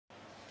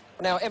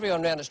Now,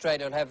 everyone around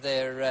Australia will have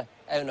their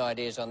own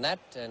ideas on that,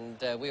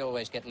 and we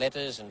always get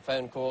letters and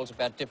phone calls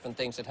about different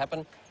things that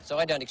happen, so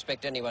I don't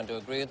expect anyone to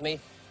agree with me.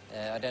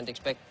 I don't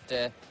expect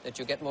that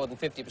you'll get more than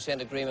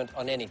 50% agreement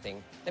on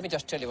anything. Let me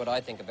just tell you what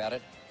I think about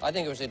it. I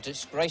think it was a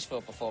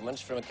disgraceful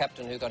performance from a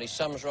captain who got his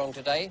sums wrong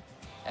today,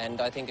 and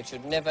I think it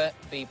should never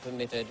be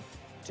permitted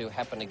to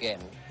happen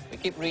again. We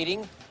keep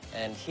reading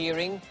and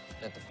hearing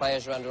that the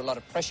players are under a lot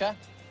of pressure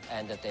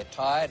and that they're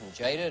tired and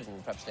jaded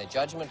and perhaps their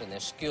judgment and their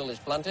skill is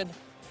blunted.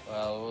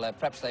 Well,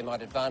 perhaps they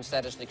might advance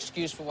that as an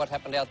excuse for what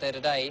happened out there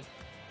today.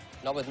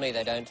 Not with me,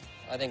 they don't.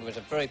 I think it was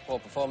a very poor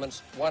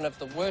performance, one of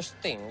the worst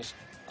things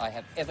I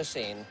have ever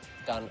seen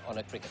done on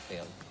a cricket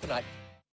field. Good night.